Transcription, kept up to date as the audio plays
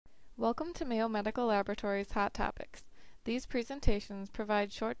Welcome to Mayo Medical Laboratories Hot Topics. These presentations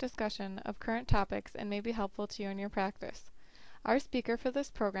provide short discussion of current topics and may be helpful to you in your practice. Our speaker for this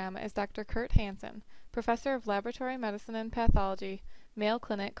program is Dr. Curt Hanson, Professor of Laboratory Medicine and Pathology, Mayo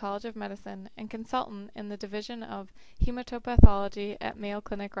Clinic College of Medicine, and consultant in the Division of Hematopathology at Mayo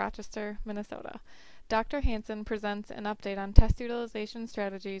Clinic, Rochester, Minnesota. Dr. Hanson presents an update on test utilization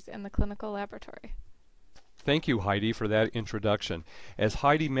strategies in the clinical laboratory. Thank you, Heidi, for that introduction. As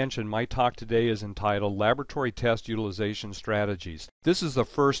Heidi mentioned, my talk today is entitled Laboratory Test Utilization Strategies. This is the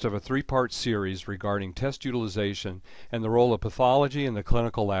first of a three-part series regarding test utilization and the role of pathology in the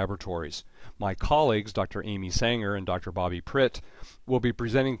clinical laboratories. My colleagues, Dr. Amy Sanger and Dr. Bobby Pritt, will be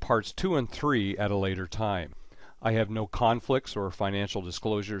presenting parts 2 and 3 at a later time. I have no conflicts or financial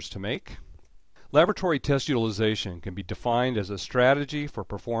disclosures to make. Laboratory test utilization can be defined as a strategy for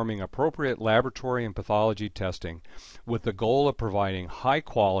performing appropriate laboratory and pathology testing with the goal of providing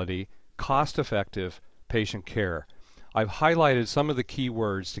high-quality, cost-effective patient care. I've highlighted some of the key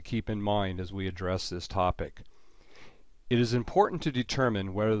words to keep in mind as we address this topic. It is important to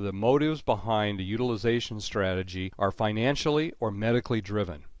determine whether the motives behind a utilization strategy are financially or medically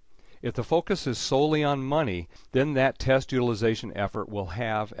driven. If the focus is solely on money, then that test utilization effort will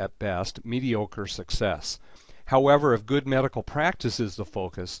have, at best, mediocre success. However, if good medical practice is the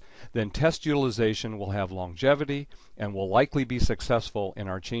focus, then test utilization will have longevity and will likely be successful in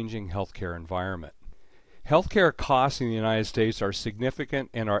our changing healthcare environment. Healthcare costs in the United States are significant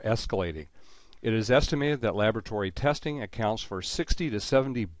and are escalating. It is estimated that laboratory testing accounts for $60 to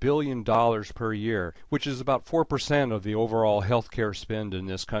 $70 billion per year, which is about 4% of the overall healthcare spend in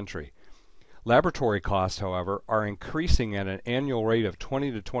this country. Laboratory costs, however, are increasing at an annual rate of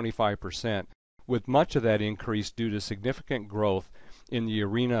 20 to 25%, with much of that increase due to significant growth in the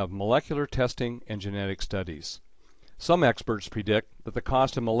arena of molecular testing and genetic studies. Some experts predict that the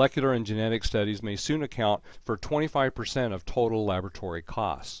cost of molecular and genetic studies may soon account for 25% of total laboratory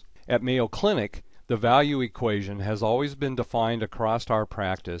costs. At Mayo Clinic, the value equation has always been defined across our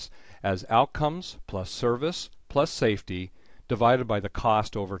practice as outcomes plus service plus safety divided by the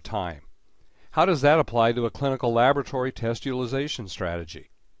cost over time. How does that apply to a clinical laboratory test utilization strategy?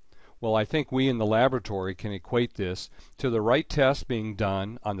 Well, I think we in the laboratory can equate this to the right test being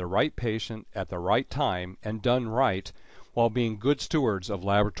done on the right patient at the right time and done right while being good stewards of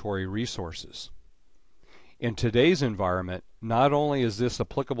laboratory resources. In today's environment, not only is this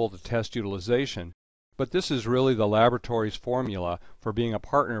applicable to test utilization, but this is really the laboratory's formula for being a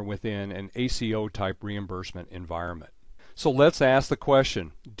partner within an ACO-type reimbursement environment. So let's ask the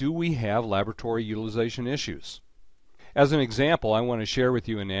question, do we have laboratory utilization issues? As an example, I want to share with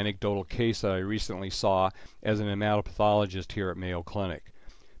you an anecdotal case that I recently saw as an hematopathologist here at Mayo Clinic.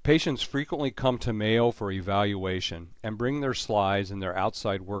 Patients frequently come to Mayo for evaluation and bring their slides and their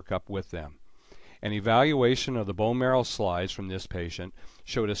outside workup with them. An evaluation of the bone marrow slides from this patient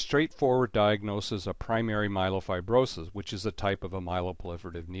showed a straightforward diagnosis of primary myelofibrosis, which is a type of a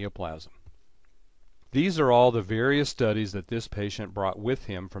myeloproliferative neoplasm. These are all the various studies that this patient brought with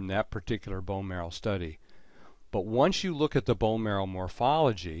him from that particular bone marrow study. But once you look at the bone marrow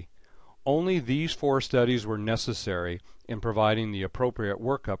morphology, only these 4 studies were necessary in providing the appropriate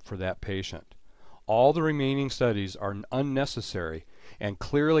workup for that patient. All the remaining studies are unnecessary and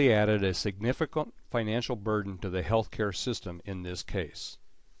clearly added a significant financial burden to the healthcare system in this case.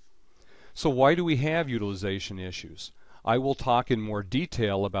 So why do we have utilization issues? I will talk in more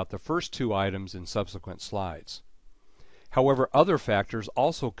detail about the first 2 items in subsequent slides. However, other factors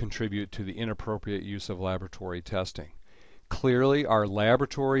also contribute to the inappropriate use of laboratory testing. Clearly, our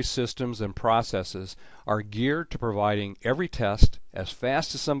laboratory systems and processes are geared to providing every test as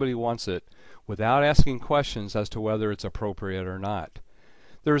fast as somebody wants it without asking questions as to whether it's appropriate or not.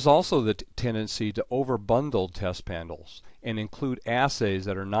 There is also the tendency to overbundle test panels and include assays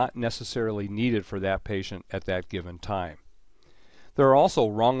that are not necessarily needed for that patient at that given time. There are also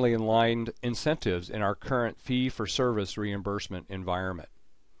wrongly aligned incentives in our current fee-for-service reimbursement environment.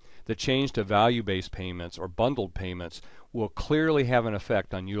 The change to value-based payments or bundled payments will clearly have an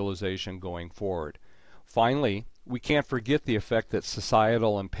effect on utilization going forward. Finally, we can't forget the effect that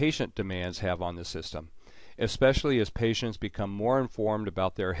societal and patient demands have on the system, especially as patients become more informed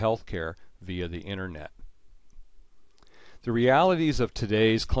about their health care via the internet. The realities of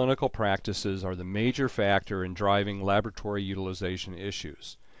today's clinical practices are the major factor in driving laboratory utilization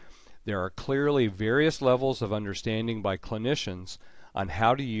issues. There are clearly various levels of understanding by clinicians on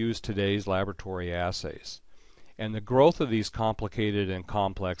how to use today's laboratory assays, and the growth of these complicated and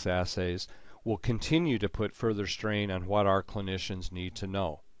complex assays will continue to put further strain on what our clinicians need to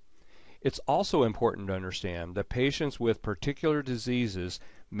know. It's also important to understand that patients with particular diseases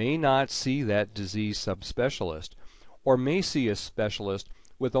may not see that disease subspecialist, or may see a specialist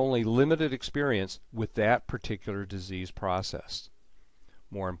with only limited experience with that particular disease process.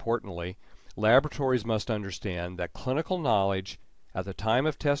 More importantly, laboratories must understand that clinical knowledge at the time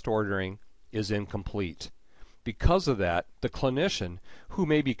of test ordering is incomplete. Because of that, the clinician, who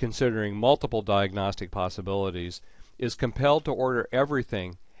may be considering multiple diagnostic possibilities, is compelled to order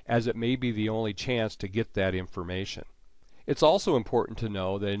everything as it may be the only chance to get that information. It's also important to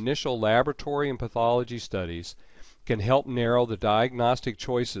know that initial laboratory and pathology studies can help narrow the diagnostic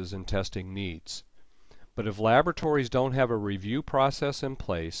choices and testing needs. But if laboratories don't have a review process in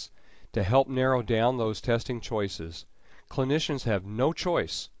place to help narrow down those testing choices, clinicians have no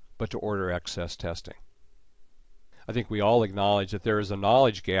choice but to order excess testing. I think we all acknowledge that there is a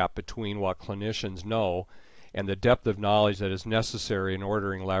knowledge gap between what clinicians know and the depth of knowledge that is necessary in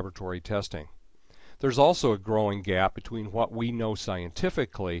ordering laboratory testing. There's also a growing gap between what we know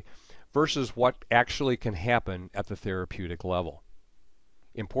scientifically versus what actually can happen at the therapeutic level.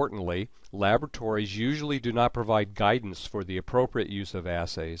 Importantly, laboratories usually do not provide guidance for the appropriate use of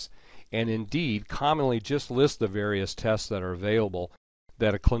assays, and indeed commonly just list the various tests that are available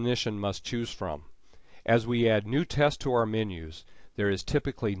that a clinician must choose from. As we add new tests to our menus, there is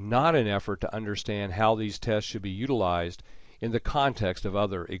typically not an effort to understand how these tests should be utilized in the context of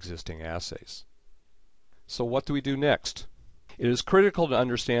other existing assays. So what do we do next? It is critical to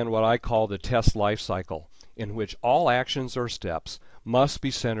understand what I call the test life cycle, in which all actions or steps must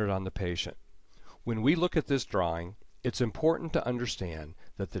be centered on the patient. When we look at this drawing, it's important to understand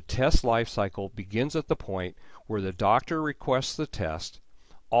that the test life cycle begins at the point where the doctor requests the test,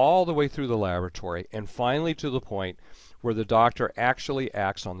 all the way through the laboratory, and finally to the point where the doctor actually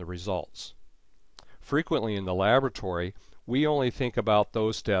acts on the results. Frequently in the laboratory, we only think about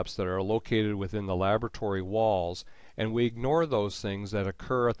those steps that are located within the laboratory walls, and we ignore those things that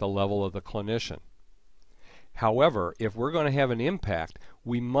occur at the level of the clinician. However, if we're going to have an impact,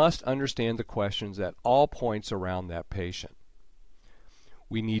 we must understand the questions at all points around that patient.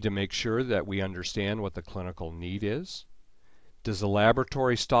 We need to make sure that we understand what the clinical need is. Does the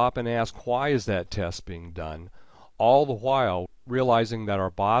laboratory stop and ask, why is that test being done? All the while realizing that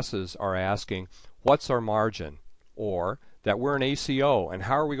our bosses are asking, what's our margin? Or that we're an ACO and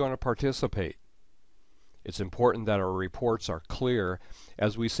how are we going to participate? It's important that our reports are clear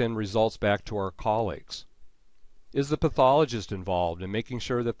as we send results back to our colleagues. Is the pathologist involved in making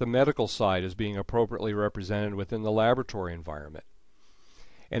sure that the medical side is being appropriately represented within the laboratory environment?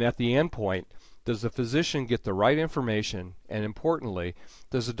 And at the end point, does the physician get the right information, and importantly,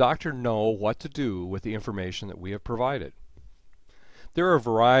 does the doctor know what to do with the information that we have provided? There are a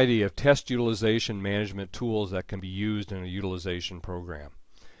variety of test utilization management tools that can be used in a utilization program.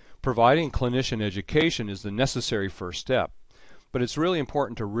 Providing clinician education is the necessary first step, but it's really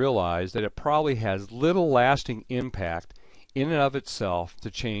important to realize that it probably has little lasting impact in and of itself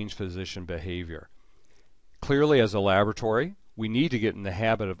to change physician behavior. Clearly, as a laboratory, we need to get in the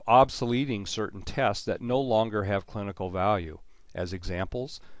habit of obsoleting certain tests that no longer have clinical value. As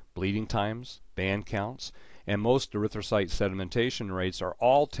examples, bleeding times, band counts, and most erythrocyte sedimentation rates are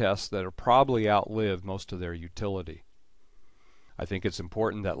all tests that have probably outlived most of their utility. I think it's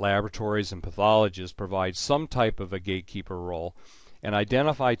important that laboratories and pathologists provide some type of a gatekeeper role and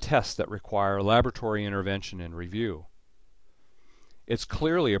identify tests that require laboratory intervention and review. It's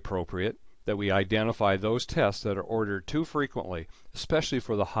clearly appropriate that we identify those tests that are ordered too frequently, especially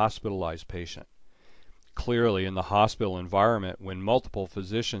for the hospitalized patient. Clearly, in the hospital environment, when multiple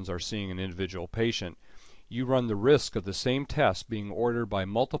physicians are seeing an individual patient, you run the risk of the same test being ordered by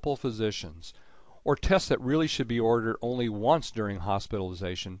multiple physicians, or tests that really should be ordered only once during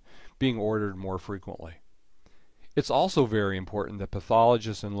hospitalization being ordered more frequently. It's also very important that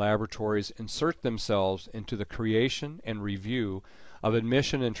pathologists and laboratories insert themselves into the creation and review of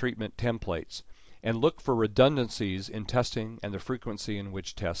admission and treatment templates and look for redundancies in testing and the frequency in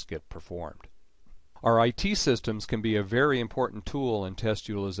which tests get performed. Our IT systems can be a very important tool in test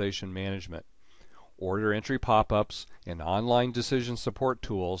utilization management. Order entry pop-ups and online decision support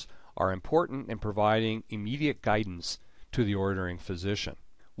tools are important in providing immediate guidance to the ordering physician.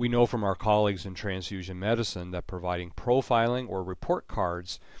 We know from our colleagues in transfusion medicine that providing profiling or report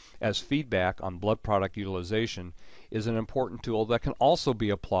cards as feedback on blood product utilization is an important tool that can also be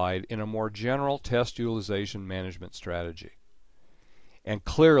applied in a more general test utilization management strategy. And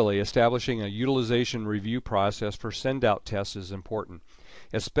clearly, establishing a utilization review process for send-out tests is important,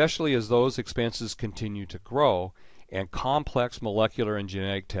 especially as those expenses continue to grow and complex molecular and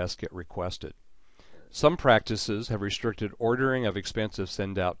genetic tests get requested. Some practices have restricted ordering of expensive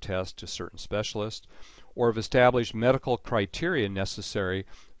send-out tests to certain specialists, or have established medical criteria necessary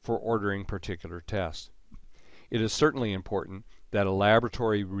for ordering particular tests. It is certainly important that a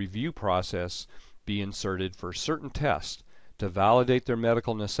laboratory review process be inserted for certain tests to validate their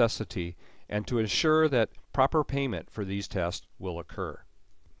medical necessity and to ensure that proper payment for these tests will occur.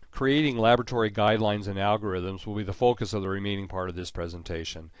 Creating laboratory guidelines and algorithms will be the focus of the remaining part of this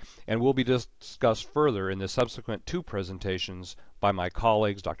presentation and will be discussed further in the subsequent two presentations by my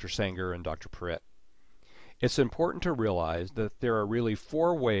colleagues Dr. Sanger and Dr. Perrett. It's important to realize that there are really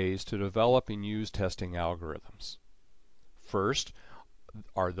four ways to develop and use testing algorithms. First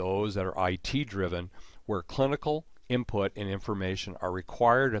are those that are IT driven, where clinical input and information are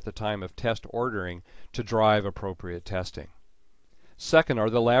required at the time of test ordering to drive appropriate testing. Second are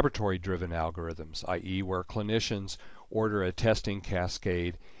the laboratory-driven algorithms, i.e. where clinicians order a testing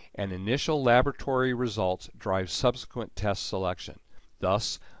cascade and initial laboratory results drive subsequent test selection.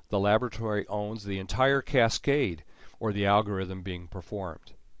 Thus, the laboratory owns the entire cascade or the algorithm being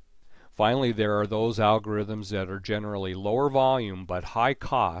performed. Finally, there are those algorithms that are generally lower volume but high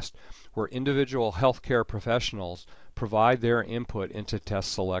cost, where individual healthcare professionals provide their input into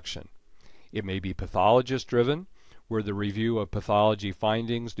test selection. It may be pathologist-driven, where the review of pathology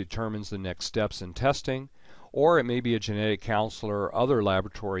findings determines the next steps in testing, or it may be a genetic counselor or other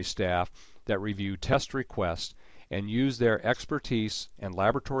laboratory staff that review test requests and use their expertise and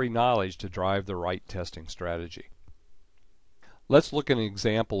laboratory knowledge to drive the right testing strategy. Let's look at an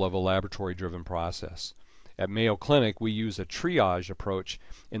example of a laboratory-driven process. At Mayo Clinic, we use a triage approach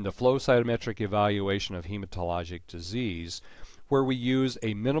in the flow cytometric evaluation of hematologic disease, where we use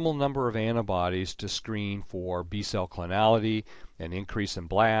a minimal number of antibodies to screen for B-cell clonality, an increase in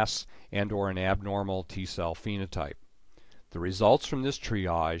blasts, and/or an abnormal T-cell phenotype. The results from this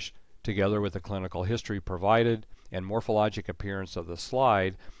triage, together with the clinical history provided and morphologic appearance of the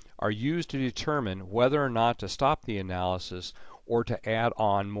slide, are used to determine whether or not to stop the analysis or to add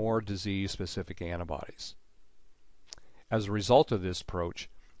on more disease-specific antibodies. As a result of this approach,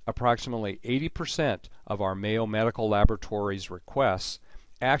 approximately 80% of our Mayo Medical Laboratories requests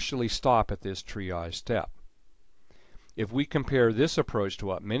actually stop at this triage step. If we compare this approach to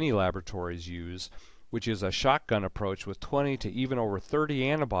what many laboratories use, which is a shotgun approach with 20 to even over 30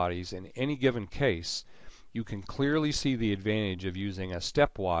 antibodies in any given case, you can clearly see the advantage of using a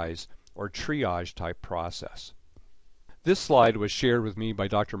stepwise or triage type process. This slide was shared with me by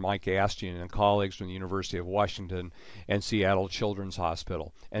Dr. Mike Astian and colleagues from the University of Washington and Seattle Children's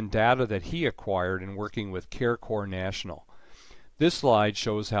Hospital, and data that he acquired in working with CareCore National. This slide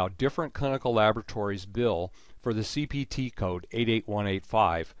shows how different clinical laboratories bill for the CPT code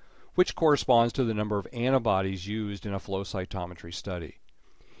 88185, which corresponds to the number of antibodies used in a flow cytometry study.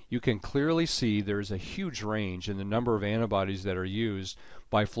 You can clearly see there is a huge range in the number of antibodies that are used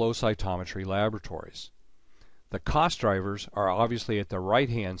by flow cytometry laboratories. The cost drivers are obviously at the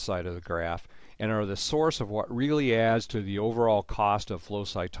right-hand side of the graph and are the source of what really adds to the overall cost of flow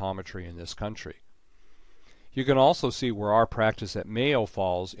cytometry in this country. You can also see where our practice at Mayo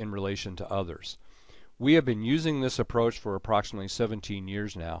falls in relation to others. We have been using this approach for approximately 17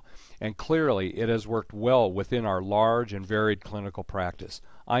 years now, and clearly it has worked well within our large and varied clinical practice.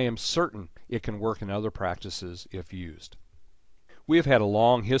 I am certain it can work in other practices if used. We have had a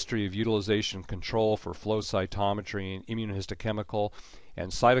long history of utilization control for flow cytometry and immunohistochemical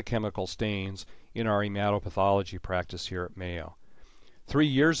and cytochemical stains in our hematopathology practice here at Mayo. 3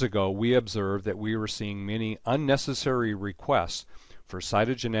 years ago, we observed that we were seeing many unnecessary requests for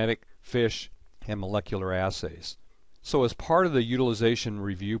cytogenetic, FISH, and molecular assays. So as part of the utilization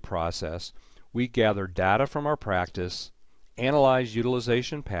review process, we gathered data from our practice, analyzed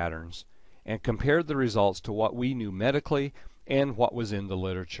utilization patterns, and compared the results to what we knew medically and what was in the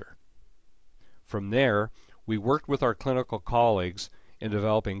literature. From there, we worked with our clinical colleagues in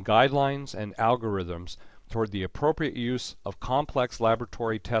developing guidelines and algorithms toward the appropriate use of complex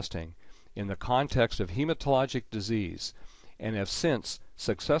laboratory testing in the context of hematologic disease, and have since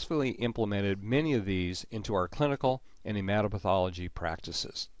successfully implemented many of these into our clinical and hematopathology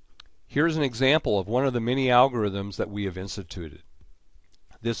practices. Here's an example of one of the many algorithms that we have instituted.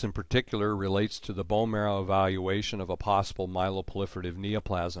 This in particular relates to the bone marrow evaluation of a possible myeloproliferative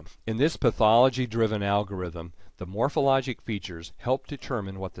neoplasm. In this pathology-driven algorithm, the morphologic features help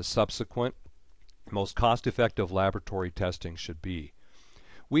determine what the subsequent, most cost-effective laboratory testing should be.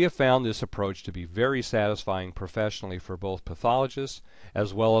 We have found this approach to be very satisfying professionally for both pathologists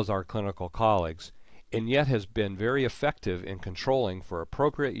as well as our clinical colleagues, and yet has been very effective in controlling for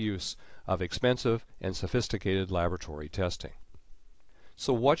appropriate use of expensive and sophisticated laboratory testing.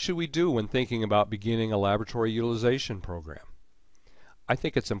 So what should we do when thinking about beginning a laboratory utilization program? I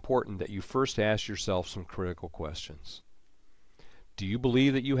think it's important that you first ask yourself some critical questions. Do you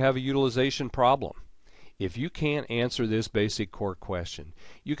believe that you have a utilization problem? If you can't answer this basic core question,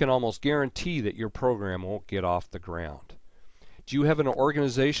 you can almost guarantee that your program won't get off the ground. Do you have an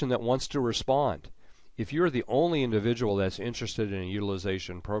organization that wants to respond? If you're the only individual that's interested in a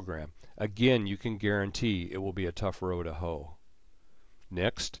utilization program, again, you can guarantee it will be a tough row to hoe.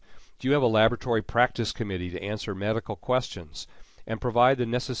 Next, do you have a laboratory practice committee to answer medical questions and provide the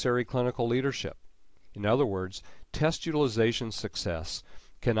necessary clinical leadership? In other words, test utilization success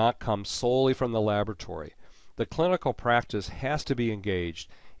cannot come solely from the laboratory. The clinical practice has to be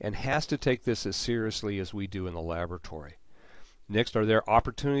engaged and has to take this as seriously as we do in the laboratory. Next, are there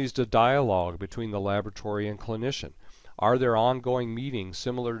opportunities to dialogue between the laboratory and clinician? Are there ongoing meetings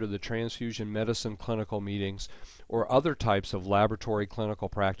similar to the transfusion medicine clinical meetings or other types of laboratory clinical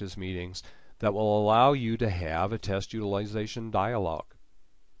practice meetings that will allow you to have a test utilization dialogue?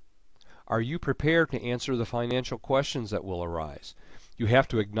 Are you prepared to answer the financial questions that will arise? You have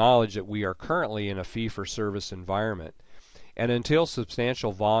to acknowledge that we are currently in a fee-for-service environment, and until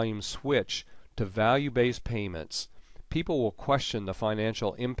substantial volumes switch to value-based payments, people will question the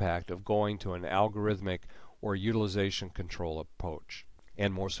financial impact of going to an algorithmic or utilization control approach.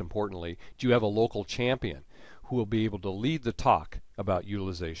 And most importantly, do you have a local champion who will be able to lead the talk about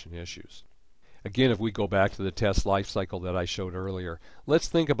utilization issues? Again, if we go back to the test life cycle that I showed earlier, let's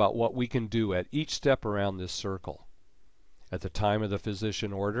think about what we can do at each step around this circle. At the time of the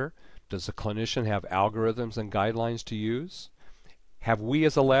physician order, does the clinician have algorithms and guidelines to use? Have we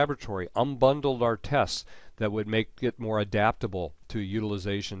as a laboratory unbundled our tests that would make it more adaptable to a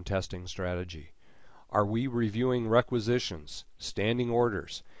utilization testing strategy? Are we reviewing requisitions, standing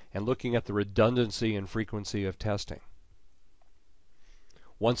orders, and looking at the redundancy and frequency of testing?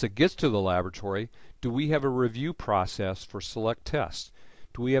 Once it gets to the laboratory, do we have a review process for select tests?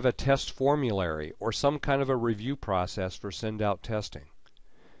 Do we have a test formulary or some kind of a review process for send-out testing?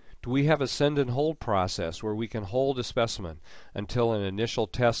 Do we have a send and hold process where we can hold a specimen until an initial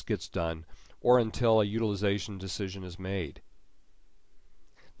test gets done or until a utilization decision is made?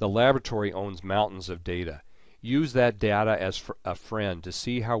 The laboratory owns mountains of data. Use that data as a friend to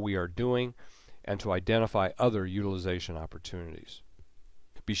see how we are doing and to identify other utilization opportunities.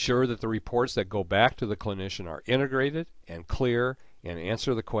 Be sure that the reports that go back to the clinician are integrated and clear and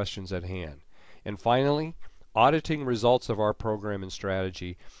answer the questions at hand. And finally, auditing results of our program and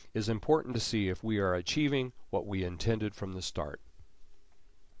strategy is important to see if we are achieving what we intended from the start.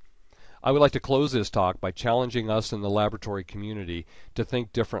 I would like to close this talk by challenging us in the laboratory community to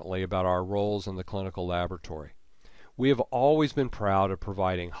think differently about our roles in the clinical laboratory. We have always been proud of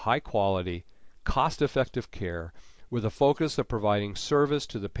providing high quality, cost-effective care with a focus of providing service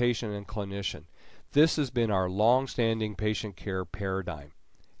to the patient and clinician. This has been our long-standing patient care paradigm.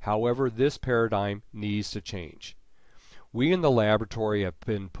 However, this paradigm needs to change. We in the laboratory have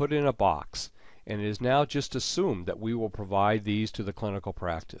been put in a box, and it is now just assumed that we will provide these to the clinical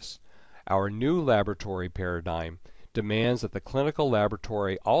practice. Our new laboratory paradigm demands that the clinical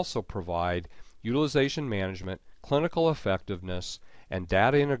laboratory also provide utilization management, clinical effectiveness, and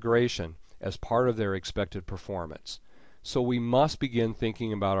data integration as part of their expected performance. So we must begin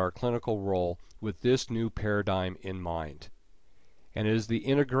thinking about our clinical role with this new paradigm in mind. And it is the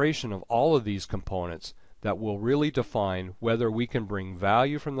integration of all of these components that will really define whether we can bring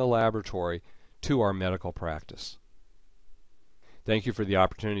value from the laboratory to our medical practice. Thank you for the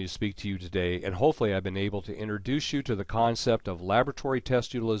opportunity to speak to you today, and hopefully I've been able to introduce you to the concept of laboratory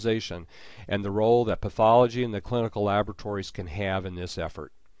test utilization and the role that pathology and the clinical laboratories can have in this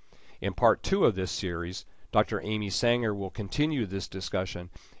effort. In part 2 of this series, Dr. Amy Sanger will continue this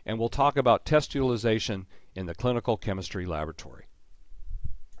discussion and will talk about test utilization in the clinical chemistry laboratory.